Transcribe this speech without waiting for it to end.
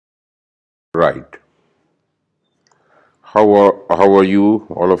Right. How are you,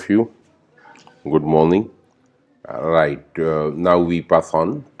 all of you? Good morning. Right. Now we pass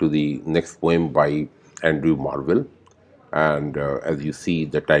on to the next poem by Andrew Marvell, and as you see,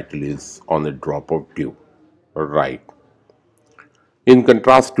 the title is "On a Drop of Dew." Right. In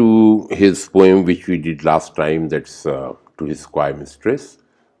contrast to his poem, which we did last time, that's to his choir mistress,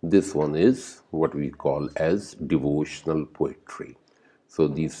 this one is what we call as devotional poetry. So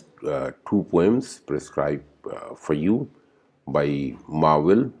these two poems prescribed for you by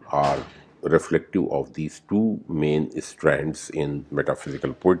Marvell are reflective of these two main strands in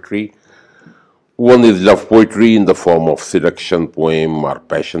metaphysical poetry. One is love poetry in the form of seduction poem or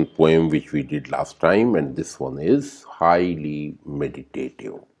passion poem, which we did last time, and this one is highly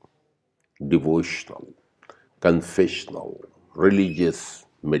meditative, devotional, confessional, religious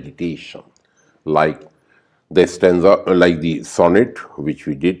meditation, like the stanza, like the sonnet which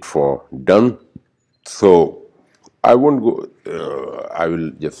we did for done. So I won't go. I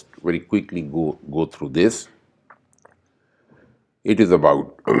will just very quickly go through this. It is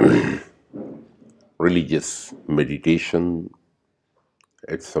about religious meditation.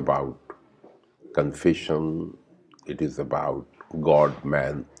 It's about confession. It is about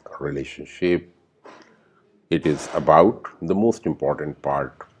God-man relationship. It is about the most important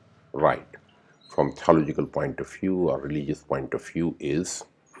part, right, from theological point of view or religious point of view, is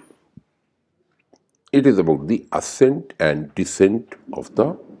it is about the ascent and descent of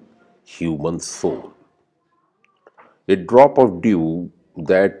the human soul. A drop of dew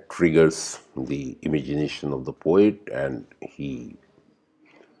that triggers the imagination of the poet, and he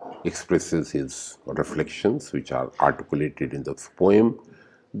expresses his reflections, which are articulated in this poem.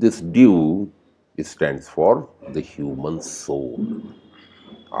 This dew stands for the human soul,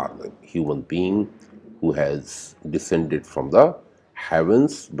 or the human being who has descended from the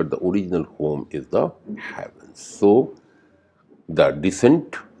heavens, but the original home is the heavens. So the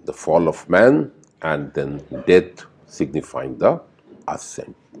descent, the fall of man, and then death signifying the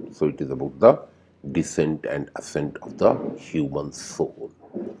ascent. So it is about the descent and ascent of the human soul.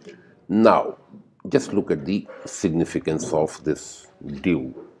 Now, just look at the significance of this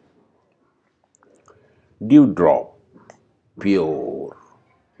dew. Dewdrop, pure,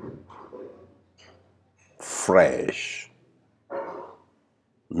 fresh,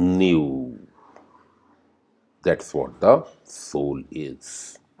 new. That's what the soul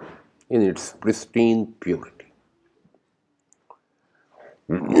is in its pristine purity.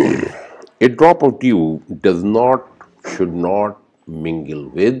 A drop of dew should not mingle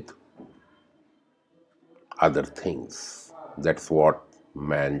with other things. That's what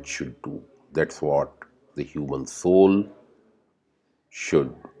man should do. That's what the human soul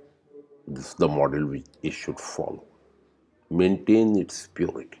should, this is the model which it should follow. Maintain its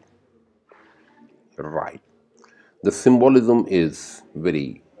purity. Right. The symbolism is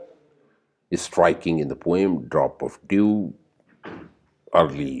very striking in the poem. Drop of dew,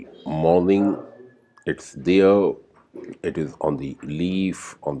 early morning, it's there, it is on the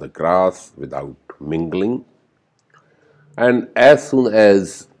leaf, on the grass, without mingling. And as soon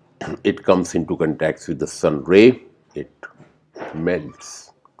as it comes into contact with the sun ray, it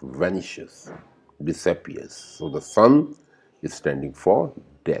melts, vanishes, disappears. So the sun is standing for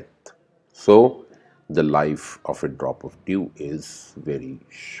death. So the life of a drop of dew is very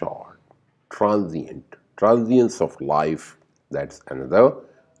short, transient. Transience of life, that's another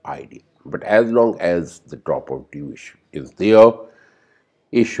idea. But as long as the drop of dew is there,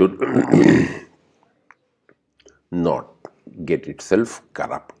 it should not get itself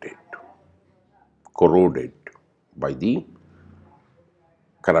corrupted, corroded by the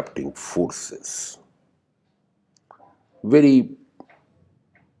corrupting forces. Very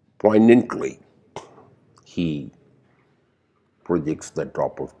poignantly, he projects the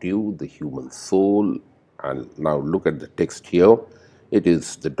drop of dew, the human soul. And now look at the text here. It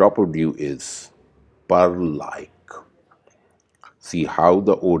is, the drop of dew is pearl-like. See how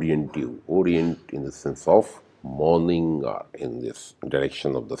the orient dew, orient in the sense of morning, or in this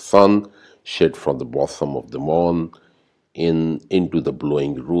direction of the sun, shed from the bosom of the morn into the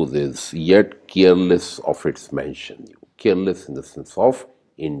blowing roses, yet careless of its mention. Careless in the sense of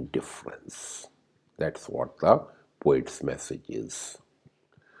indifference. That's what the poet's message is.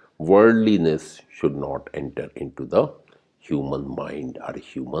 Worldliness should not enter into the human mind or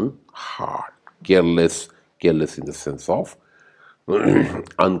human heart. Careless in the sense of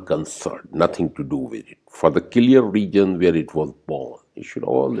unconcerned, nothing to do with it. For the clear region where it was born, it should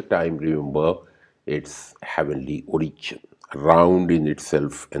all the time remember its heavenly origin. Round in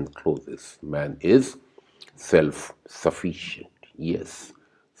itself encloses. Man is self-sufficient, yes.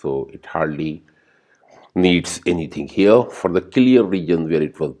 so it hardly needs anything here. For the clear region where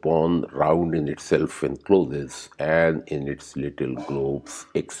it was born, round in itself encloses, and in its little globe's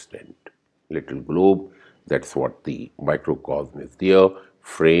extent. Little globe, that's what the microcosm is there,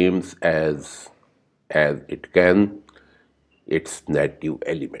 frames as it can its native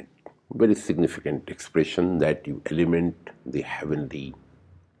element. Very significant expression, native element, the heavenly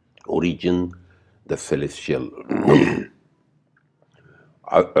origin, the celestial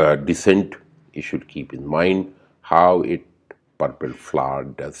descent. You should keep in mind how it purple flower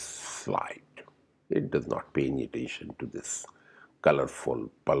does slide. It does not pay any attention to this colorful,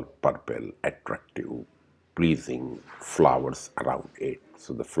 purple, attractive, pleasing flowers around it.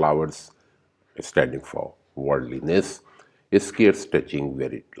 So the flowers standing for worldliness is scarce touching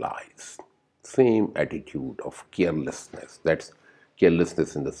where it lies. Same attitude of carelessness. That's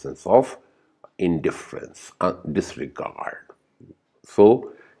carelessness in the sense of indifference, disregard.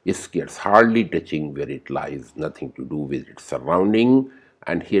 So it gets hardly touching where it lies, nothing to do with its surrounding.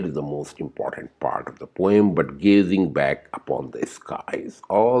 And here is the most important part of the poem, but gazing back upon the skies,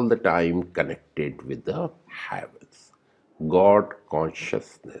 all the time connected with the heavens. God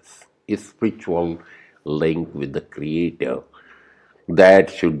consciousness, a spiritual link with the Creator that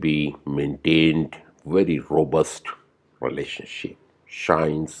should be maintained, very robust relationship,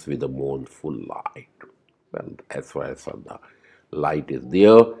 shines with a mournful light. Well, as far as the light is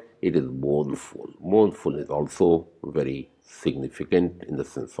there, it is mournful. Mournful is also very significant in the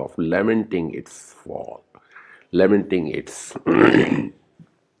sense of lamenting its fall, lamenting its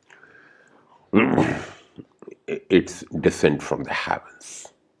descent from the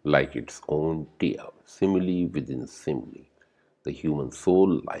heavens, like its own tear, simile within simile. The human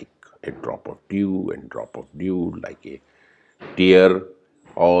soul, like a drop of dew, and drop of dew, like a tear,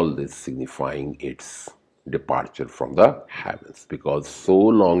 all this signifying its departure from the heavens, because so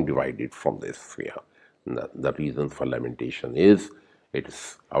long divided from the sphere. The reason for lamentation is it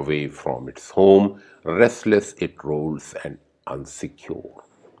is away from its home, restless it rolls and unsecure.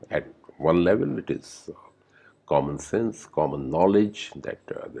 At one level, it is common sense, common knowledge that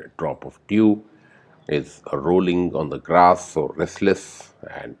the drop of dew is rolling on the grass, so restless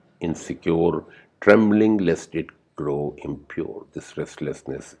and insecure, trembling lest it grow impure. This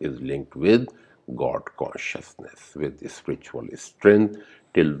restlessness is linked with God consciousness, with the spiritual strength,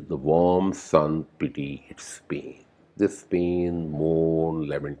 till the warm sun pity its pain. This pain, mourn,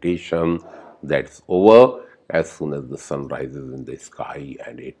 lamentation, that's over as soon as the sun rises in the sky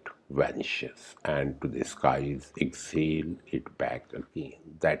and it vanishes, and to the skies exhale it back again.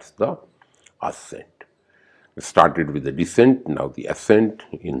 That's the ascent. It started with the descent, now the ascent,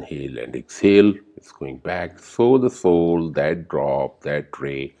 inhale and exhale, it's going back. So the soul, that drop, that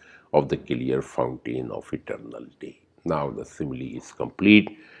ray of the clear fountain of eternal day. Now the simile is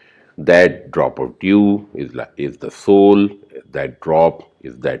complete. That drop of dew is the soul, that drop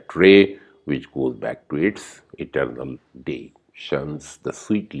is that ray which goes back to its eternal day, shuns the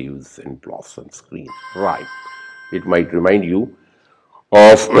sweet leaves and blossoms green. Right. It might remind you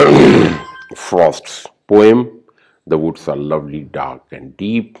of Frost's poem. The woods are lovely, dark, and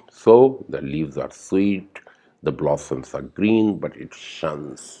deep, so the leaves are sweet, the blossoms are green, but it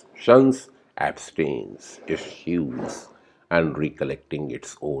shuns, abstains, eschews, and recollecting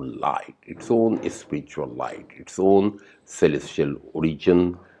its own light, its own spiritual light, its own celestial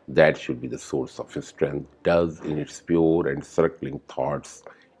origin that should be the source of strength, does in its pure and circling thoughts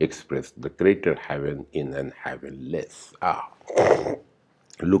express the greater heaven in an heavenless.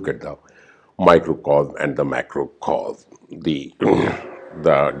 Look at the microcosm and the macrocosm. The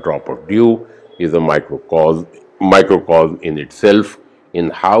the drop of dew is a microcosm in itself, in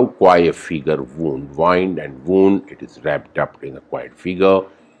how quiet a figure wind and wound, it is wrapped up in a quiet figure.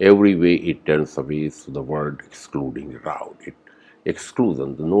 Every way it turns away to the world, excluding around it.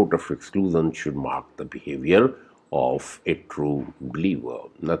 Exclusion, the note of exclusion should mark the behavior of a true believer.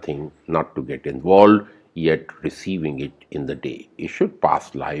 Nothing, not to get involved, yet receiving it in the day. It should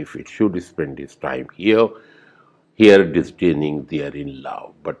pass life, it should spend its time here disdaining, there in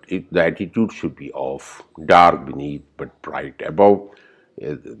love. But the attitude should be of dark beneath but bright above.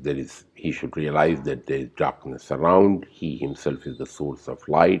 He should realize that there is darkness around. He himself is the source of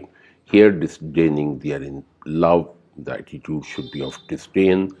light. Here disdaining, there in love. The attitude should be of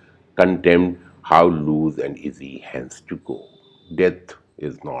disdain, contempt, how loose and easy hence to go. Death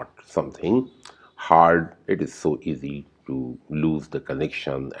is not something hard. It is so easy to lose the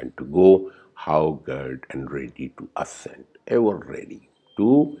connection and to go. How good and ready to ascend, ever ready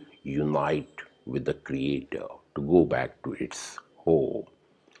to unite with the Creator, to go back to its home.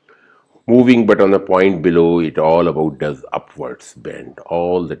 moving, but on a point below it, all about does upwards bend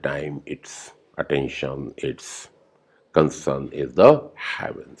all the time. Its attention, its concern is the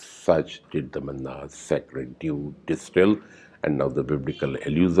heavens. Such did the manna's sacred dew distill. And now the biblical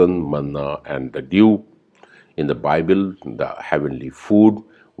allusion, manna and the dew in the Bible, the heavenly food,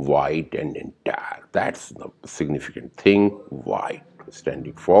 white and entire. That's the significant thing. White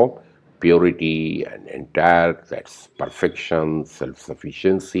standing for purity, and entire, that's perfection,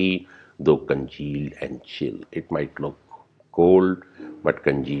 self-sufficiency, though congealed and chill. It might look cold, but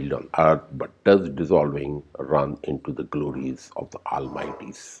congealed on earth, but does dissolving run into the glories of the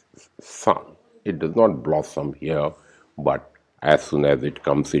Almighty's Son. It does not blossom here, but as soon as it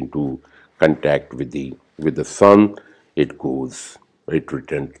comes into contact with the sun, it goes, it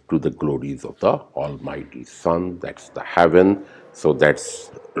returns to the glories of the Almighty Son. That's the heaven. So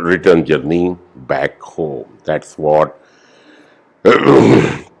that's return journey back home. That's what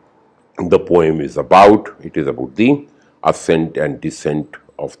the poem is about. It is about the ascent and descent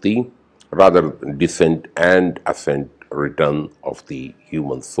of the, rather descent and ascent, return of the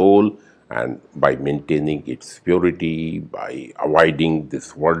human soul, and by maintaining its purity, by avoiding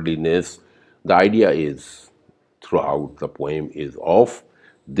this worldliness. The idea is throughout the poem is of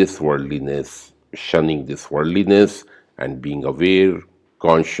this worldliness, shunning this worldliness and being aware,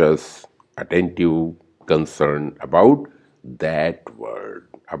 conscious, attentive, concerned about that world,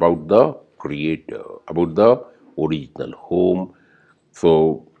 about the creator, about the original home.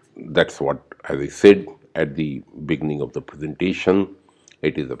 So that's what, as I said at the beginning of the presentation,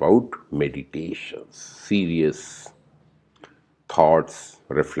 it is about meditations, serious thoughts,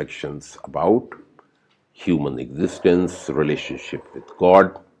 reflections about human existence, relationship with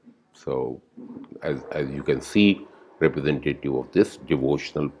God. So, as you can see, representative of this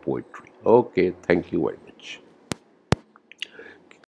devotional poetry. Okay, thank you very much.